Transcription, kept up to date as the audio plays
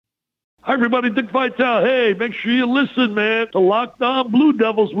Hi, everybody. Dick Vitale. Hey, make sure you listen, man, to Locked On Blue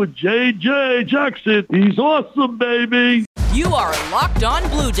Devils with J.J. Jackson. He's awesome, baby. You are Locked On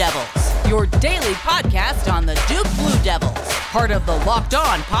Blue Devils, your daily podcast on the Duke Blue Devils, part of the Locked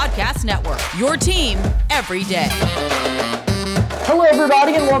On Podcast Network, your team every day. Hello,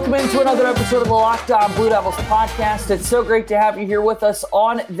 everybody, and welcome into another episode of the Locked On Blue Devils podcast. It's so great to have you here with us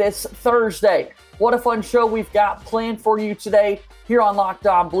on this Thursday. What a fun show we've got planned for you today here on Locked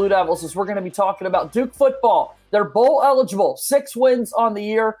On Blue Devils, as we're going to be talking about Duke football. They're bowl eligible, 6 wins on the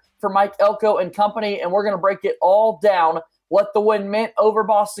year for Mike Elko and company, and we're going to break it all down, what the win meant over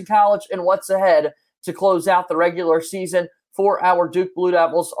Boston College and what's ahead to close out the regular season for our Duke Blue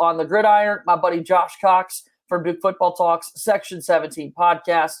Devils on the gridiron. My buddy Josh Cox from Duke Football Talks Section 17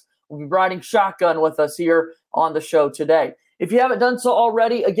 podcast will be riding shotgun with us here on the show today. If you haven't done so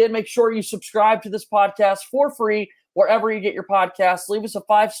already, again, make sure you subscribe to this podcast for free wherever you get your podcasts. Leave us a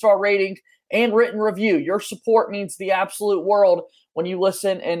 5-star rating and written review. Your support means the absolute world when you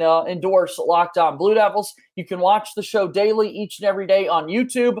listen and endorse Locked On Blue Devils. You can watch the show daily, each and every day on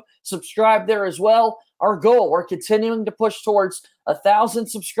YouTube. Subscribe there as well. Our goal, we're continuing to push towards 1,000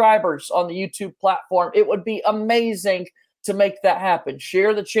 subscribers on the YouTube platform. It would be amazing to make that happen.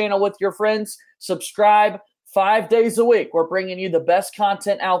 Share the channel with your friends. Subscribe. 5 days a week, we're bringing you the best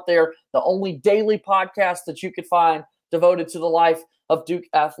content out there, the only daily podcast that you could find devoted to the life of Duke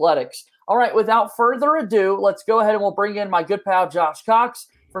athletics. All right, without further ado, let's go ahead and we'll bring in my good pal Josh Cox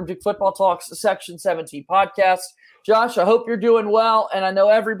from Duke Football Talks Section 17 podcast. Josh, I hope you're doing well, and I know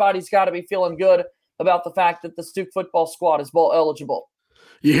everybody's got to be feeling good about the fact that this Duke football squad is bowl eligible.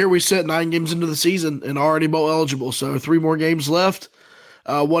 You hear we sit 9 games into the season and already bowl eligible, so 3 more games left.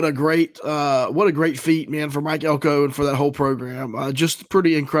 What a great feat, man, for Mike Elko and for that whole program. Just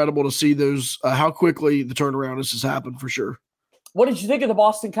pretty incredible to see those how quickly the turnaround has happened for sure. What did you think of the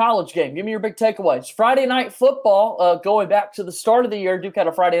Boston College game? Give me your big takeaways. Friday night football, going back to the start of the year, Duke had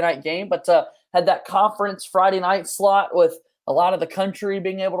a Friday night game, but had that conference Friday night slot with a lot of the country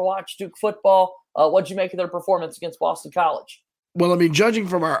being able to watch Duke football. What did you make of their performance against Boston College? Well, I mean, judging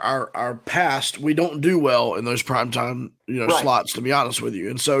from our past, we don't do well in those primetime, slots, to be honest with you.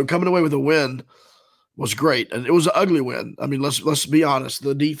 And so coming away with a win was great. And it was an ugly win. I mean, let's be honest.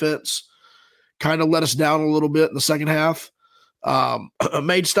 The defense kind of let us down a little bit in the second half.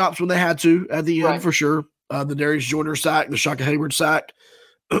 Made stops when they had to at the end, for sure. The Darius Joyner sack, the Shaka Hayward sack,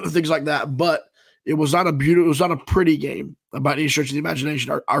 things like that. But it was not a pretty game by any stretch of the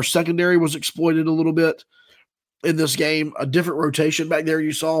imagination. Our secondary was exploited a little bit in this game. A different rotation back there.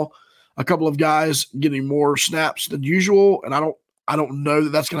 You saw a couple of guys getting more snaps than usual, and I don't know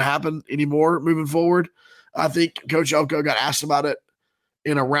that that's going to happen anymore moving forward. I think Coach Elko got asked about it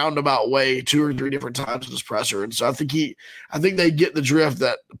in a roundabout way 2 or 3 different times in his presser, and so I think they get the drift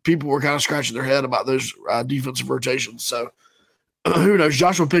that people were kind of scratching their head about those defensive rotations. So who knows?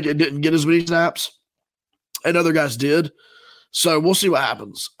 Joshua Pickett didn't get as many snaps, and other guys did. So we'll see what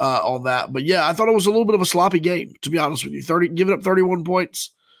happens on that. But, yeah, I thought it was a little bit of a sloppy game, to be honest with you. Giving up 31 points,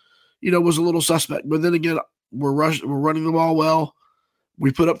 was a little suspect. But then again, we're running the ball well.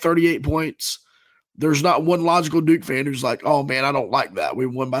 We put up 38 points. There's not one logical Duke fan who's like, oh, man, I don't like that. We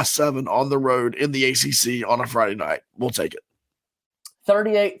won by 7 on the road in the ACC on a Friday night. We'll take it.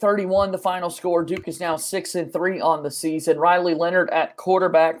 38-31, the final score. Duke is now 6-3 on the season. Riley Leonard at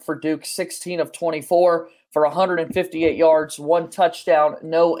quarterback for Duke, 16 of 24 for 158 yards, 1 touchdown,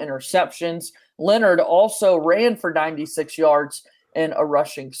 no interceptions. Leonard also ran for 96 yards and a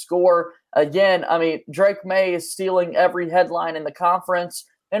rushing score. Again, I mean, Drake May is stealing every headline in the conference,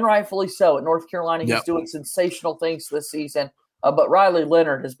 and rightfully so. At North Carolina, he's doing sensational things this season. But Riley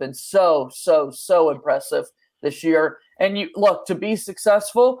Leonard has been so impressive this year. And you look, to be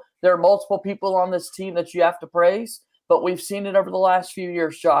successful, there are multiple people on this team that you have to praise, but we've seen it over the last few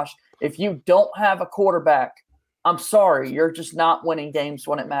years, Josh. If you don't have a quarterback, I'm sorry, you're just not winning games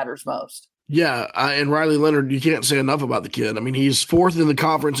when it matters most. Yeah, and Riley Leonard, you can't say enough about the kid. I mean, he's 4th in the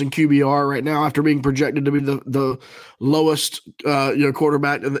conference in QBR right now after being projected to be the lowest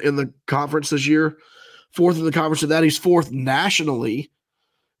quarterback in the conference this year. 4th in the conference of that. He's 4th nationally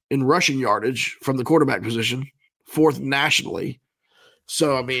in rushing yardage from the quarterback position. 4th nationally.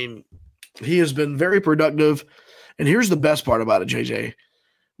 So, I mean, he has been very productive. And here's the best part about it, JJ.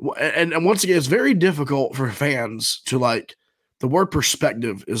 And once again, it's very difficult for fans to the word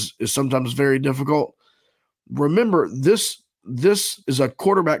perspective is sometimes very difficult. Remember, this is a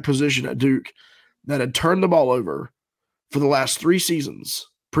quarterback position at Duke that had turned the ball over for the last 3 seasons,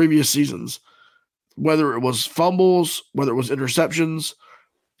 previous seasons, whether it was fumbles, whether it was interceptions.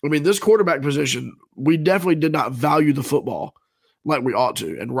 I mean, this quarterback position, we definitely did not value the football like we ought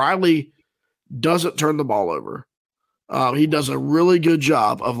to. And Riley doesn't turn the ball over. He does a really good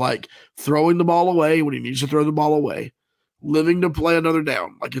job of like throwing the ball away when he needs to throw the ball away, living to play another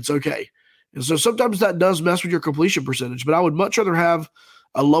down. Like it's okay. And so sometimes that does mess with your completion percentage, but I would much rather have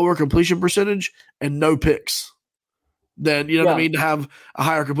a lower completion percentage and no picks than, you know what I mean, to have a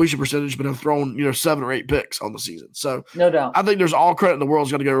higher completion percentage, but have thrown, 7 or 8 picks on the season. So no doubt. I think there's all credit in the world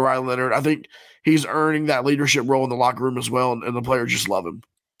is going to go to Riley Leonard. I think he's earning that leadership role in the locker room as well, and the players just love him.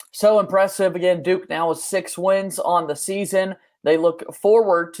 So impressive. Again, Duke now with 6 wins on the season. They look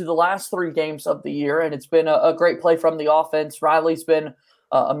forward to the last 3 games of the year, and it's been a great play from the offense. Riley's been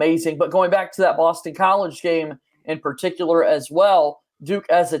amazing. But going back to that Boston College game in particular as well, Duke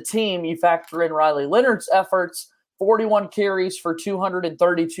as a team, you factor in Riley Leonard's efforts, 41 carries for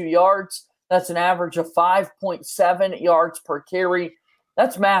 232 yards. That's an average of 5.7 yards per carry.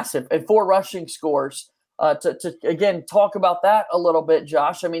 That's massive. And 4 rushing scores. To again, talk about that a little bit,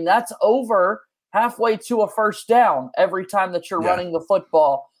 Josh. I mean, that's over halfway to a first down every time that you're running the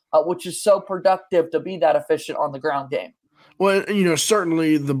football, which is so productive to be that efficient on the ground game. Well,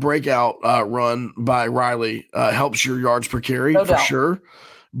 certainly the breakout run by Riley helps your yards per carry for sure.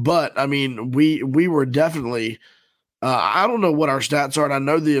 But, I mean, we were definitely I don't know what our stats are, and I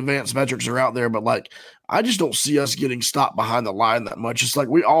know the advanced metrics are out there, but, like, I just don't see us getting stopped behind the line that much. It's like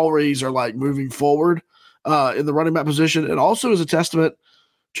we always are, like, moving forward in the running back position. It also is a testament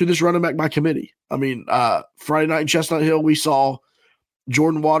to this running back by committee. I mean, Friday night in Chestnut Hill, we saw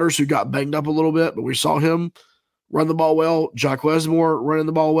Jordan Waters, who got banged up a little bit, but we saw him run the ball well. Jock Wesmore running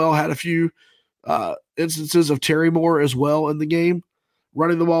the ball well, had a few instances of Terry Moore as well in the game,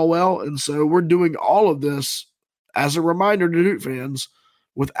 running the ball well. And so we're doing all of this as a reminder to Duke fans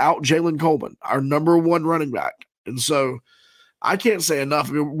without Jalen Coleman, our number 1 running back. And so I can't say enough.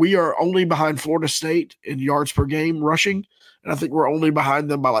 I mean, we are only behind Florida State in yards per game rushing, and I think we're only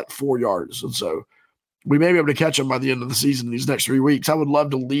behind them by like 4 yards. And so we may be able to catch them by the end of the season these next 3 weeks. I would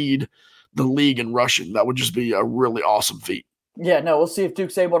love to lead the league in rushing. That would just be a really awesome feat. Yeah, no, we'll see if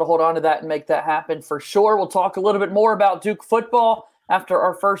Duke's able to hold on to that and make that happen for sure. We'll talk a little bit more about Duke football after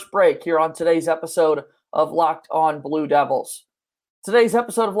our first break here on today's episode of Locked On Blue Devils. Today's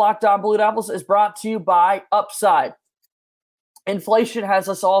episode of Locked On Blue Devils is brought to you by Upside. Inflation has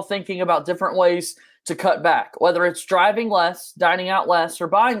us all thinking about different ways to cut back. Whether it's driving less, dining out less, or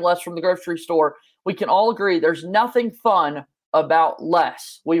buying less from the grocery store, we can all agree there's nothing fun about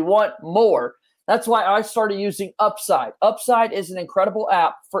less. We want more. That's why I started using Upside. Upside is an incredible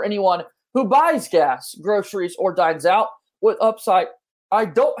app for anyone who buys gas, groceries, or dines out. With Upside, I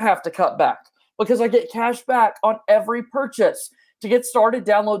don't have to cut back because I get cash back on every purchase. To get started,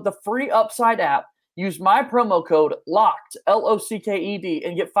 download the free Upside app. Use my promo code LOCKED, LOCKED,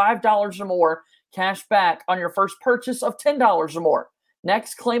 and get $5 or more cash back on your first purchase of $10 or more.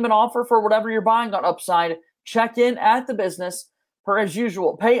 Next, claim an offer for whatever you're buying on Upside. Check in at the business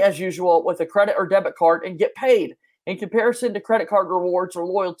pay as usual with a credit or debit card and get paid. In comparison to credit card rewards or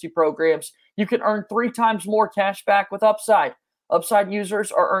loyalty programs, you can earn 3 times more cash back with Upside. Upside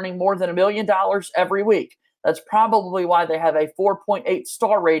users are earning more than $1 million every week. That's probably why they have a 4.8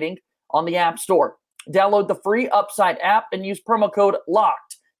 star rating on the App Store. Download the free Upside app and use promo code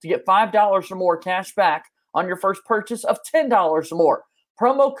LOCKED to get $5 or more cash back on your first purchase of $10 or more.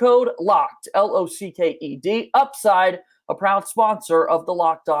 Promo code LOCKED, LOCKED, Upside, a proud sponsor of the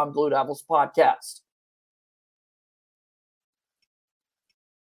Locked On Blue Devils podcast.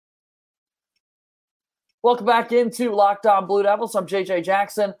 Welcome back into Locked On Blue Devils. I'm JJ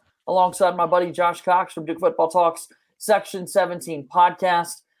Jackson, alongside my buddy Josh Cox from Duke Football Talks Section 17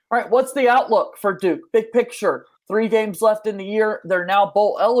 podcast. All right, what's the outlook for Duke? Big picture. 3 games left in the year. They're now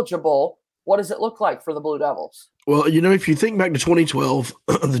bowl eligible. What does it look like for the Blue Devils? Well, if you think back to 2012,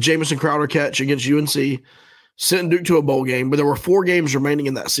 the Jamison Crowder catch against UNC sent Duke to a bowl game, but there were 4 games remaining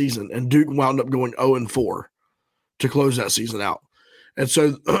in that season, and Duke wound up going 0-4 to close that season out. And so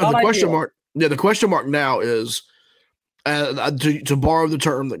the question mark now is, to borrow the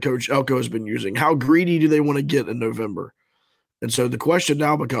term that Coach Elko has been using, how greedy do they want to get in November? And so the question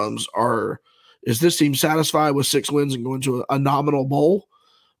now becomes, is this team satisfied with 6 wins and going to a nominal bowl,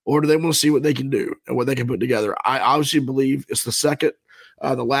 or do they want to see what they can do and what they can put together? I obviously believe it's the second,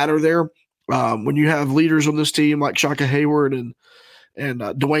 the latter there. When you have leaders on this team like Shaka Hayward and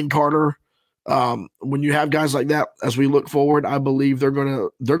Dwayne Carter, when you have guys like that, as we look forward, I believe they're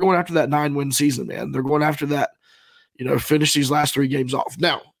going after that 9-win season, man. They're going after that, finish these last 3 games off.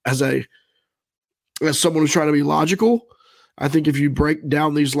 Now, as someone who's trying to be logical, I think if you break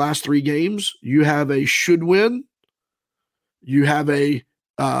down these last 3 games, you have a should win, you have a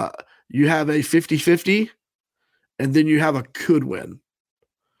 50-50, and then you have a could win.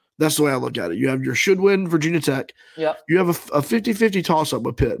 That's the way I look at it. You have your should win Virginia Tech. Yep. You have a 50-50 toss-up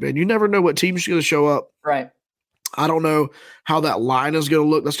with Pitt, man. You never know what team's going to show up. Right. I don't know how that line is going to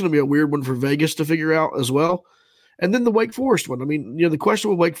look. That's going to be a weird one for Vegas to figure out as well. And then the Wake Forest one. I mean, the question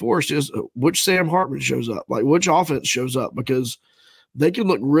with Wake Forest is which Sam Hartman shows up, like which offense shows up, because they can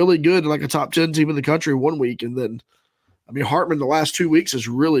look really good like a top 10 team in the country one week. And then, I mean, Hartman the last 2 weeks has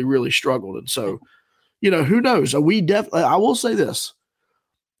really, really struggled. And so, who knows? I will say this.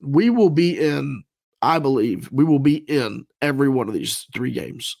 We will be in, I believe, every one of these 3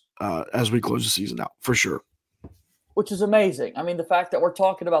 games as we close the season out, for sure. Which is amazing. I mean, the fact that we're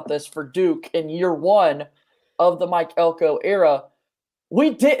talking about this for Duke in year 1 of the Mike Elko era,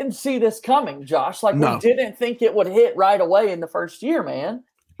 we didn't see this coming, Josh. We didn't think it would hit right away in the first year, man.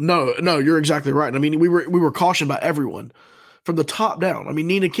 No, you're exactly right. I mean, we were cautioned by everyone from the top down. I mean,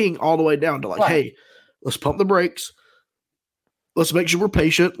 Nina King all the way down to hey, let's pump the brakes. Let's make sure we're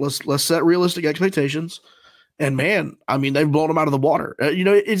patient. Let's set realistic expectations. And man, I mean, they've blown them out of the water.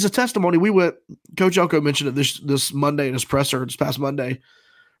 It's a testimony. Coach Elko mentioned it this Monday in his presser, this past Monday.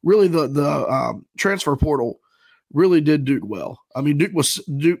 Really, the transfer portal really did Duke well. I mean, Duke.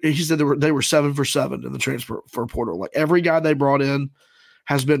 He said they were 7 for 7 in the transfer portal. Like every guy they brought in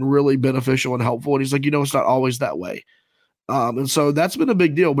has been really beneficial and helpful. And he's like, it's not always that way. And so that's been a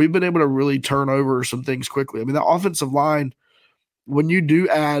big deal. We've been able to really turn over some things quickly. I mean, the offensive line, when you do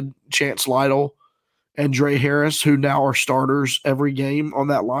add Chance Lytle and Dre Harris, who now are starters every game on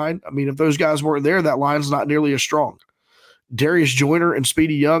that line, I mean, if those guys weren't there, that line's not nearly as strong. Darius Joyner and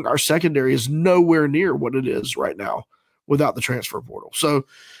Speedy Young, our secondary is nowhere near what it is right now without the transfer portal. So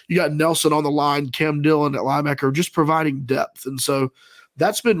you got Nelson on the line, Cam Dillon at linebacker, just providing depth. And so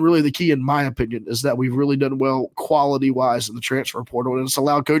that's been really the key, in my opinion, is that we've really done well quality-wise in the transfer portal. And it's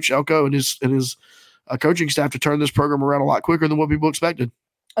allowed Coach Elko and his coaching staff to turn this program around a lot quicker than what people expected.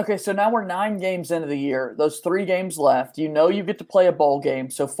 Okay, so now we're 9 games into the year. Those 3 games left. You get to play a bowl game,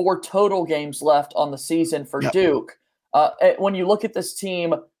 so 4 total games left on the season for Duke. When you look at this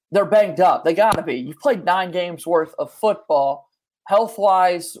team, they're banged up. They got to be. You've played 9 games worth of football.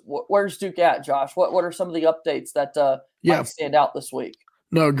 Health-wise, where's Duke at, Josh? What are some of the updates that might stand out this week?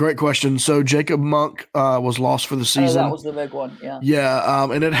 No, great question. So Jacob Monk was lost for the season. That was the big one, yeah.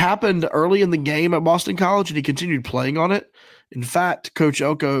 Yeah, and it happened early in the game at Boston College, and he continued playing on it. In fact, Coach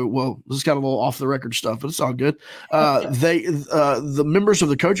Elko, this is kind of a little off-the-record stuff, but it's all good. The members of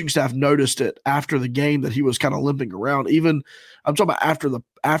the coaching staff noticed it after the game that he was kind of limping around. Even I'm talking about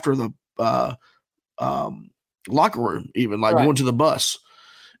after the locker room, even going to the bus.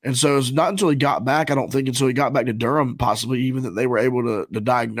 And so it's not until he got back, I don't think until he got back to Durham, possibly even, that they were able to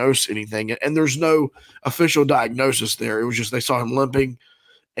diagnose anything. And there's no official diagnosis there. It was just they saw him limping,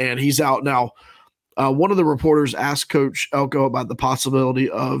 and he's out now. One of the reporters asked Coach Elko about the possibility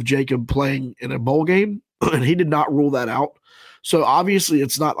of Jacob playing in a bowl game, and he did not rule that out. So obviously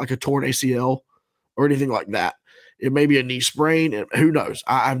it's not like a torn ACL or anything like that. It may be a knee sprain, and who knows?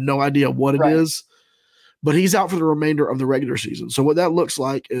 I have no idea what it is. But he's out for the remainder of the regular season. So what that looks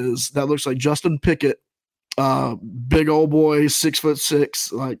like is Justin Pickett, big old boy,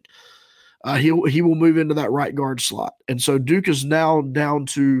 6'6". He will move into that right guard slot. And so Duke is now down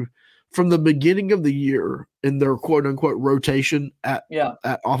to, from the beginning of the year in their quote unquote rotation at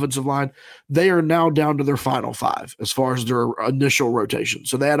offensive line, they are now down to their final 5 as far as their initial rotation.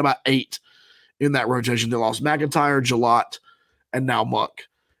 So they had about 8 in that rotation. They lost McIntyre, Jalot, and now Monk.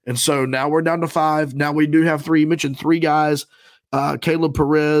 And so now we're down to 5. Now we do have 3. You mentioned 3 guys. Caleb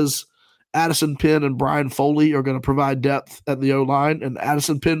Perez, Addison Penn, and Brian Foley are going to provide depth at the O-line. And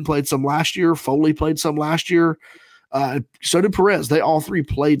Addison Penn played some last year. Foley played some last year. So did Perez. They all 3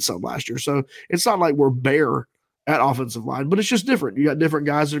 played some last year. So it's not like we're bare at offensive line, but it's just different. You got different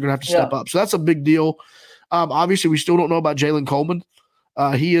guys that are going to have to step up. So that's a big deal. Obviously, we still don't know about Jalen Coleman.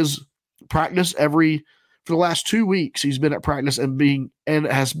 He is practice for the last 2 weeks. He's been at practice and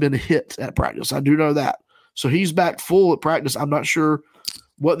has been hit at practice. I do know that. So he's back full at practice. I'm not sure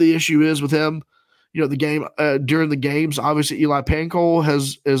what the issue is with him. The game during the games, obviously Eli Pancol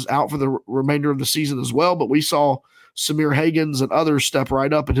is out for the remainder of the season as well. But we saw Samir Hagans and others step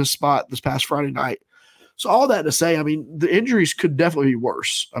right up in his spot this past Friday night. So all that to say, I mean, the injuries could definitely be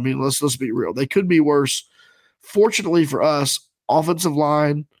worse. I mean, let's be real. They could be worse. Fortunately for us, offensive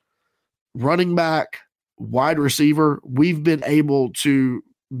line, running back, wide receiver, we've been able to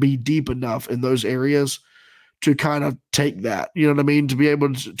be deep enough in those areas to kind of take that, you know what I mean, to be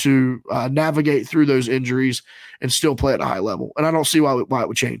able to navigate through those injuries and still play at a high level. And I don't see why it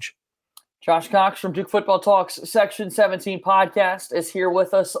would change. Josh Cox from Duke Football Talks Section 17 podcast is here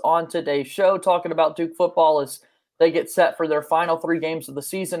with us on today's show, talking about Duke football as they get set for their final 3 games of the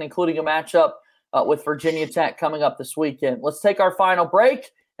season, including a matchup with Virginia Tech coming up this weekend. Let's take our final break,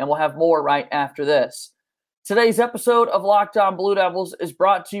 and we'll have more right after this. Today's episode of Locked On Blue Devils is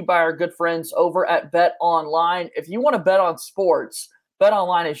brought to you by our good friends over at Bet Online. If you want to bet on sports, Bet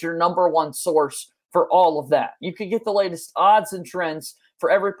Online is your number one source for all of that. You can get the latest odds and trends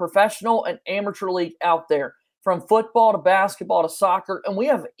for every professional and amateur league out there, from football to basketball to soccer. And we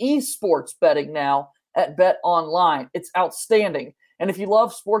have esports betting now at Bet Online. It's outstanding. And if you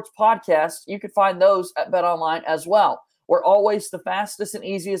love sports podcasts, you can find those at Bet Online as well. We're always the fastest and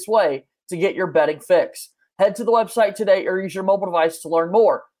easiest way to get your betting fix. Head to the website today or use your mobile device to learn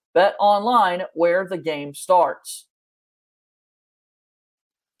more. Bet Online, where the game starts.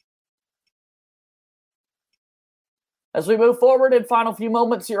 As we move forward in final few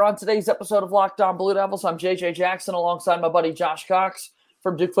moments here on today's episode of Locked On Blue Devils, I'm JJ Jackson alongside my buddy Josh Cox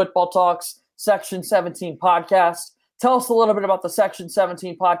from Duke Football Talks Section 17 podcast. Tell us a little bit about the Section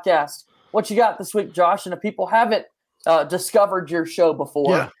 17 podcast. What you got this week, Josh? And if people haven't discovered your show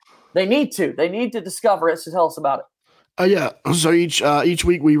before, they need to. They need to discover it, so tell us about it. So each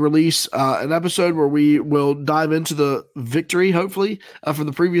week we release an episode where we will dive into the victory, hopefully, from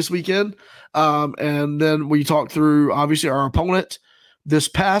the previous weekend. And then we talk through, obviously, our opponent. This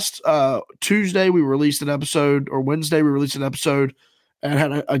past Tuesday, we released an episode, or Wednesday, we released an episode and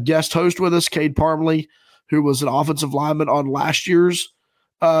had a guest host with us, Cade Parmley, who was an offensive lineman on last year's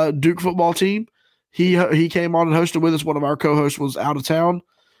Duke football team. He came on and hosted with us. One of our co-hosts was out of town,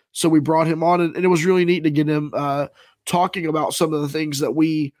 so we brought him on, and it was really neat to get him talking about some of the things that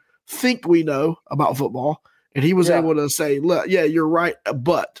we think we know about football. And he was able to say, look, yeah, you're right,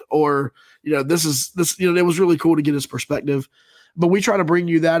 but, or, this, it was really cool to get his perspective. But we try to bring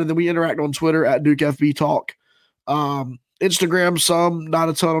you that, and then we interact on Twitter at Duke FB Talk. Instagram, some, not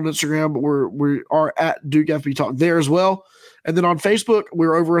a ton on Instagram, but we are at Duke FB Talk there as well. And then on Facebook,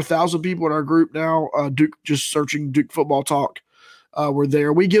 we're over 1,000 people in our group now. Duke, just searching Duke Football Talk. We're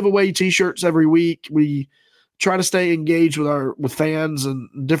there. We give away T-shirts every week. We try to stay engaged with fans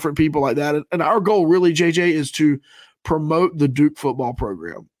and different people like that. And our goal really, JJ, is to promote the Duke football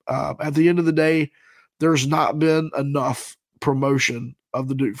program. At the end of the day, there's not been enough promotion of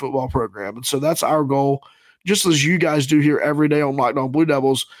the Duke football program. And so that's our goal. Just as you guys do here every day on Locked On Blue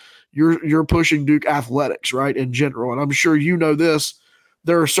Devils, you're pushing Duke athletics, right, in general. And I'm sure you know this.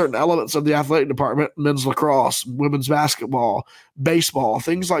 There are certain elements of the athletic department, men's lacrosse, women's basketball, baseball,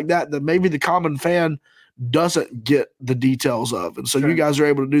 things like that maybe the common fan doesn't get the details of. And so you guys are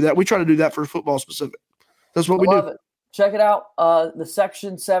able to do that. We try to do that for football specific. That's what we do. It. Check it out, the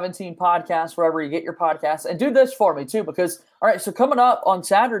Section 17 podcast, wherever you get your podcasts. And do this for me, too, because, all right, so coming up on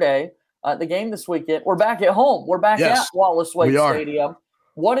Saturday, the game this weekend, we're back at home. We're back at Wallace Wade Stadium.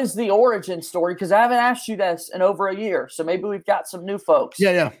 What is the origin story? Because I haven't asked you this in over a year, so maybe we've got some new folks.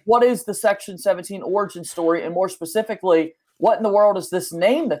 What is the Section 17 origin story? And more specifically, what in the world is this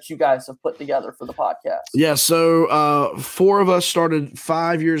name that you guys have put together for the podcast? Yeah, so 4 of us started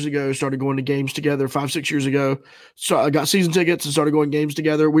 5 years ago, started going to games together 5-6 years ago. So I got season tickets and started going games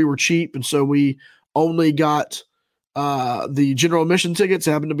together. We were cheap, and so we only got the general admission tickets.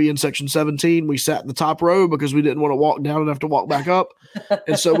 Happened to be in Section 17. We sat in the top row because we didn't want to walk down and have to walk back up.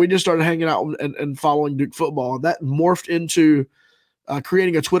 And so we just started hanging out and following Duke football. And that morphed into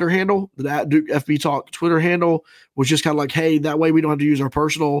creating a Twitter handle. That Duke FB Talk Twitter handle was just kind of like, hey, that way we don't have to use our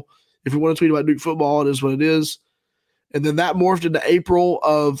personal. If we want to tweet about Duke football, it is what it is. And then that morphed into April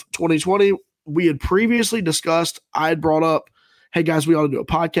of 2020. We had previously discussed, I had brought up, hey guys, we ought to do a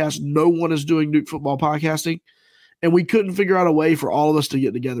podcast. No one is doing Duke football podcasting. And we couldn't figure out a way for all of us to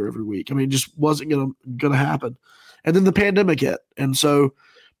get together every week. I mean, it just wasn't going to happen. And then the pandemic hit. And so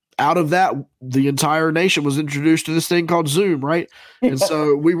out of that, the entire nation was introduced to this thing called Zoom, right? And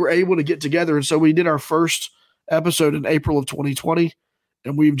so we were able to get together. And so we did our first episode in April of 2020,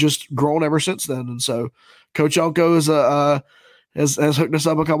 and we've just grown ever since then. And so Coach Elko has hooked us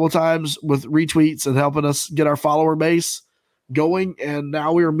up a couple of times with retweets and helping us get our follower base going. And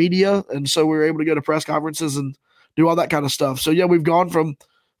now we're media, and so we're able to go to press conferences and do all that kind of stuff. So, yeah, we've gone from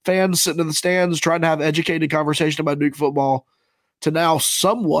fans sitting in the stands trying to have educated conversation about Duke football to now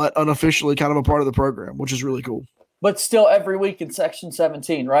somewhat unofficially kind of a part of the program, which is really cool. But still every week in Section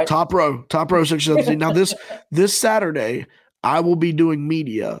 17, right? Top row, Section 17. Now, this Saturday, I will be doing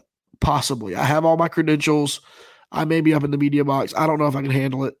media, possibly. I have all my credentials. I may be up in the media box. I don't know if I can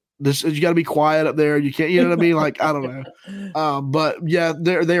handle it. You got to be quiet up there. You can't, you know what I mean? Like, I don't know. But, yeah,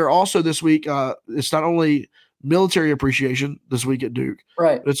 they are also this week. It's not only military appreciation this week at Duke,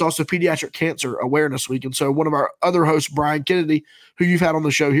 right? But it's also Pediatric Cancer Awareness Week. And so one of our other hosts, Brian Kennedy, who you've had on the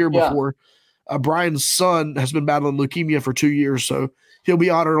show here before, Brian's son has been battling leukemia for 2 years, so he'll be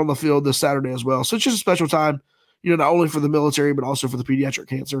honored on the field this Saturday as well. So it's just a special time, not only for the military, but also for the pediatric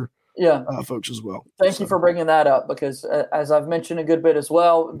cancer folks as well. Thank you for bringing that up because, as I've mentioned a good bit as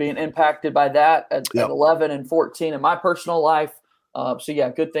well, being impacted by that at 11 and 14 in my personal life.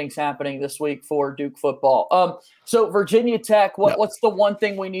 Good things happening this week for Duke football. So Virginia Tech, what's the one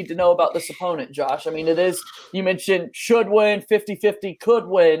thing we need to know about this opponent, Josh? I mean, it is, you mentioned should win, 50-50 could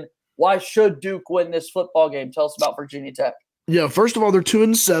win. Why should Duke win this football game? Tell us about Virginia Tech. Yeah, first of all, they're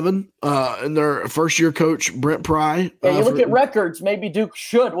 2-7, and their first-year coach, Brent Pry. Yeah, you look at records, maybe Duke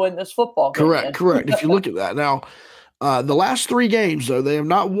should win this football game. Correct. If you look at that. Now, the last 3 games, though, they have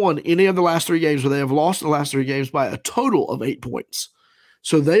not won any of the last 3 games, but they have lost the last 3 games by a total of 8 points.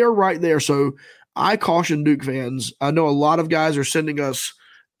 So they are right there. So I caution Duke fans. I know a lot of guys are sending us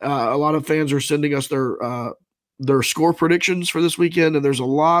a lot of fans are sending us their score predictions for this weekend, and there's a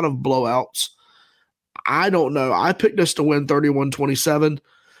lot of blowouts. I don't know. I picked us to win 31-27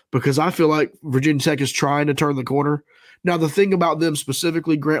 because I feel like Virginia Tech is trying to turn the corner. Now, the thing about them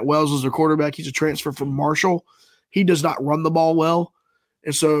specifically, Grant Wells is their quarterback. He's a transfer from Marshall. He does not run the ball well.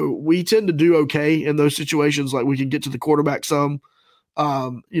 And so we tend to do okay in those situations. Like we can get to the quarterback some,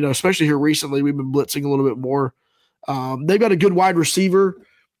 especially here recently, we've been blitzing a little bit more. They've got a good wide receiver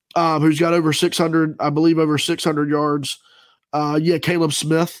who's got over 600 yards. Caleb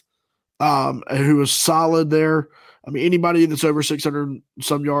Smith, who was solid there. I mean, anybody that's over 600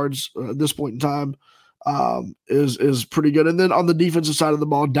 some yards at this point in time is pretty good. And then on the defensive side of the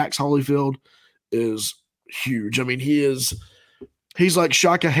ball, Dax Holyfield is huge. I mean, he's like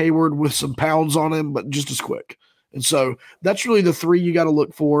Shaka Hayward with some pounds on him, but just as quick. And so that's really the 3 you got to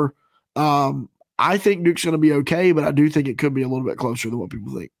look for. I think Duke's going to be okay, but I do think it could be a little bit closer than what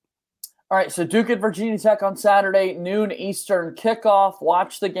people think. All right, so Duke and Virginia Tech on Saturday, noon Eastern kickoff.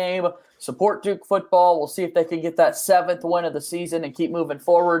 Watch the game. Support Duke football. We'll see if they can get that 7th win of the season and keep moving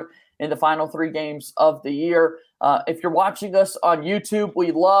forward in the final 3 games of the year. If you're watching us on YouTube,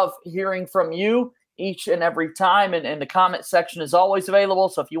 we love hearing from you each and every time, and the comment section is always available.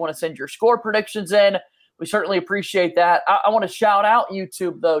 So if you want to send your score predictions in, we certainly appreciate that. I want to shout out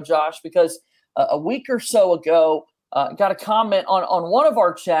YouTube, though, Josh, because a week or so ago, got a comment on one of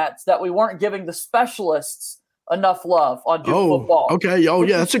our chats that we weren't giving the specialists enough love on Duke football. Okay. Oh,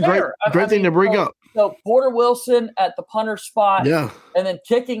 yeah, that's a great thing to bring up. So Porter Wilson at the punter spot. Yeah. And then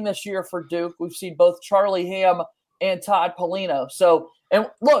kicking this year for Duke, we've seen both Charlie Ham and Todd Polino. So, and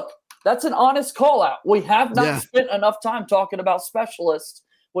look, that's an honest call out. We have not spent enough time talking about specialists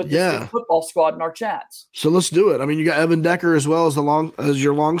with the football squad in our chats. So let's do it. I mean, you got Evan Decker as well as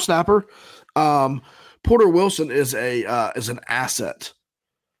your long snapper. Porter Wilson is an asset.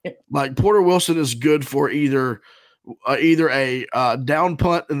 Like Porter Wilson is good for either a down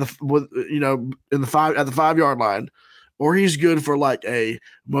punt at the 5 yard line, or he's good for like a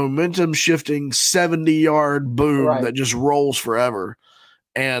momentum shifting 70-yard boom that just rolls forever.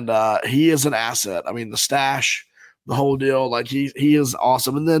 And he is an asset. I mean, the stash, the whole deal. Like he is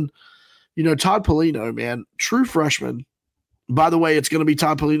awesome. And then Todd Polino, man, true freshman. By the way, it's going to be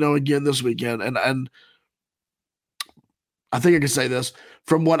Todd Polino again this weekend, and I think I can say this.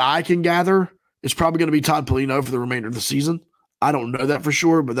 From what I can gather, it's probably going to be Todd Polino for the remainder of the season. I don't know that for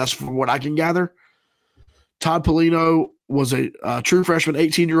sure, but that's from what I can gather. Todd Polino was a true freshman,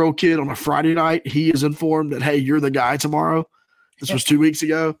 18-year-old kid on a Friday night. He is informed that, hey, you're the guy tomorrow. This was 2 weeks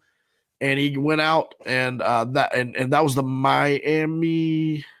ago. And he went out and that was the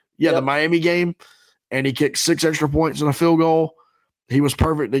Miami game. And he kicked 6 extra points and a field goal. He was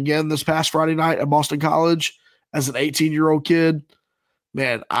perfect again this past Friday night at Boston College as an 18-year-old kid.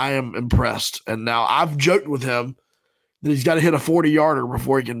 Man, I am impressed. And now I've joked with him that he's got to hit a 40-yarder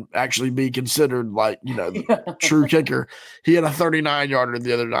before he can actually be considered the true kicker. He had a 39-yarder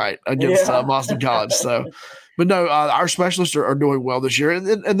the other night against Boston College. So, but no, our specialists are doing well this year. And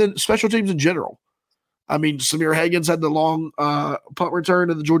then special teams in general. I mean, Samir Hagens had the long punt return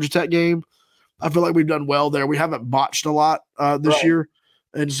in the Georgia Tech game. I feel like we've done well there. We haven't botched a lot this year.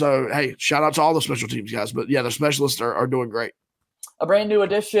 And so, hey, shout out to all the special teams guys. But, yeah, the specialists are doing great. A brand new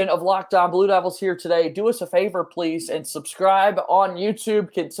edition of Locked On Blue Devils here today. Do us a favor, please, and subscribe on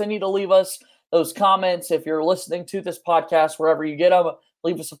YouTube. Continue to leave us those comments. If you're listening to this podcast, wherever you get them,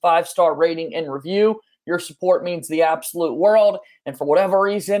 leave us a 5-star rating and review. Your support means the absolute world. And for whatever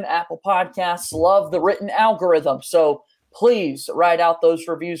reason, Apple Podcasts love the written algorithm. So please write out those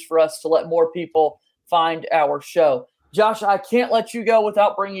reviews for us to let more people find our show. Josh, I can't let you go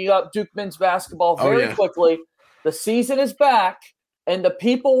without bringing up Duke men's basketball very quickly. The season is back, and the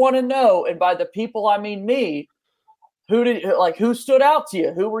people want to know, and by the people I mean me, who stood out to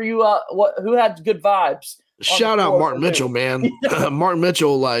you? Who were you? Who had good vibes? Shout out Martin Mitchell, man. Martin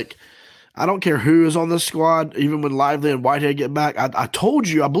Mitchell, like, I don't care who is on this squad, even when Lively and Whitehead get back. I told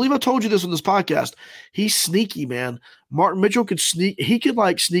you, I believe I told you this on this podcast. He's sneaky, man. Martin Mitchell could sneak. He could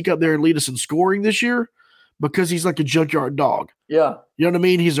like sneak up there and lead us in scoring this year because he's like a junkyard dog. Yeah. You know what I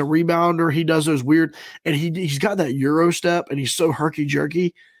mean? He's a rebounder. He does those weird, and he's got that Euro step, and he's so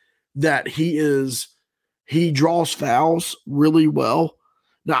herky-jerky that he draws fouls really well.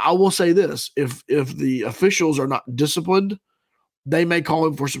 Now, I will say this. If the officials are not disciplined, they may call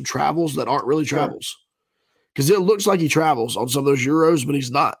him for some travels that aren't really travels. Because it looks like he travels on some of those Euros, but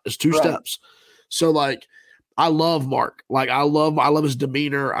he's not. It's two steps. So, like, I love Mark. Like, I love his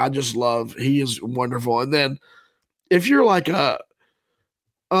demeanor. He is wonderful. And then if you're like a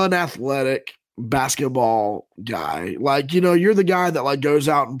unathletic basketball guy, like, you know, you're the guy that like goes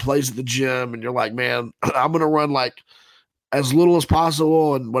out and plays at the gym and you're like, man, I'm going to run like as little as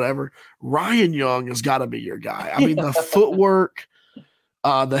possible and whatever. Ryan Young has got to be your guy. I mean, the footwork,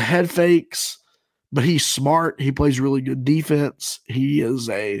 the head fakes, but he's smart. He plays really good defense. He is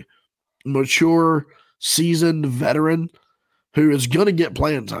a mature, seasoned veteran who is going to get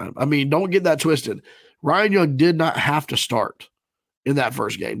playing time. I mean, don't get that twisted. Ryan Young did not have to start in that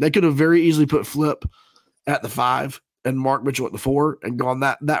first game. They could have very easily put Flip at the 5 and Mark Mitchell at the 4 and gone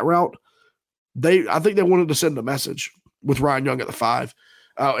that route. I think they wanted to send a message with Ryan Young at the 5,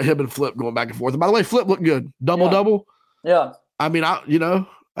 him and Flip going back and forth. And by the way, Flip looked good. Double. Yeah. I mean, I'm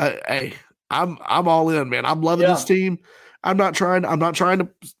all in, man. I'm loving this team. I'm not saying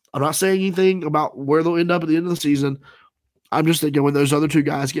anything about where they'll end up at the end of the season. I'm just thinking when those other two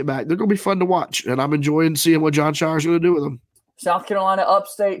guys get back, they're going to be fun to watch. And I'm enjoying seeing what John Shire's going to do with them. South Carolina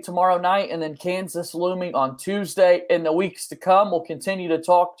upstate tomorrow night, and then Kansas looming on Tuesday. In the weeks to come, we'll continue to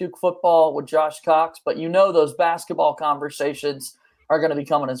talk Duke football with Josh Cox, but you know those basketball conversations are going to be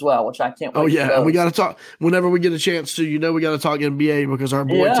coming as well, which I can't wait. Oh yeah, and we got to talk whenever we get a chance to. You know, we got to talk NBA because our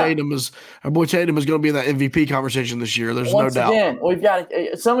boy Tatum is going to be in that MVP conversation this year. There's no doubt. Again, we've got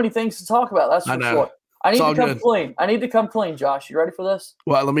so many things to talk about. That's for sure. I need to come clean. I need to come clean, Josh. You ready for this?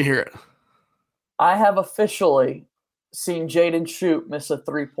 Well, let me hear it. I have officially seen Jaden Shute miss a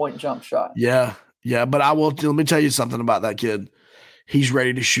 3-point jump shot. Yeah, but let me tell you something about that kid. He's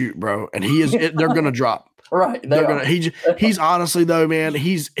ready to shoot, bro, and he is. They're going to drop. Right. He's honestly though, man,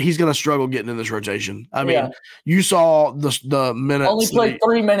 he's going to struggle getting in this rotation. I mean, you saw the minutes. Only played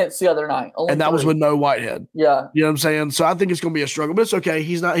 3 minutes the other night. And that was with no Whitehead. Yeah. You know what I'm saying? So I think it's going to be a struggle, but it's okay.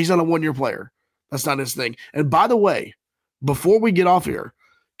 He's not a 1-year player. That's not his thing. And by the way, before we get off here,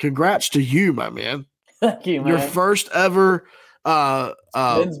 congrats to you, my man. Thank you, man. Your first ever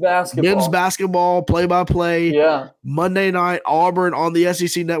men's basketball play-by-play. Yeah. Monday night, Auburn on the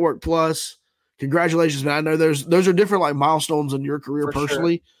SEC Network Plus. Congratulations, man. I know those are different like milestones in your career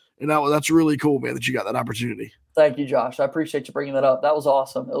personally. Sure. And that's really cool, man, that you got that opportunity. Thank you, Josh. I appreciate you bringing that up. That was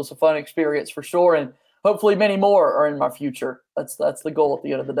awesome. It was a fun experience for sure. And hopefully many more are in my future. That's the goal at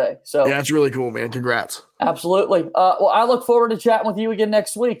the end of the day. So yeah, that's really cool, man. Congrats. Absolutely. Well, I look forward to chatting with you again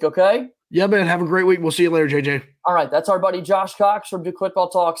next week. Okay. Yeah, man. Have a great week. We'll see you later, JJ. All right. That's our buddy Josh Cox from Duke Football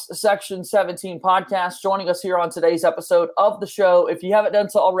Talks Section 17 podcast joining us here on today's episode of the show. If you haven't done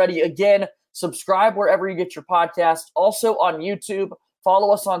so already, again, subscribe wherever you get your podcast. Also on YouTube.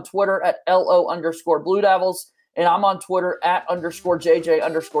 Follow us on Twitter at LO_Blue Devils. And I'm on Twitter at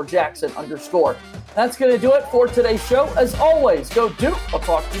 _JJ_Jackson_. That's going to do it for today's show. As always, go Duke. I'll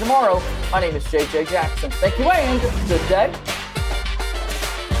talk to you tomorrow. My name is JJ Jackson. Thank you and good day.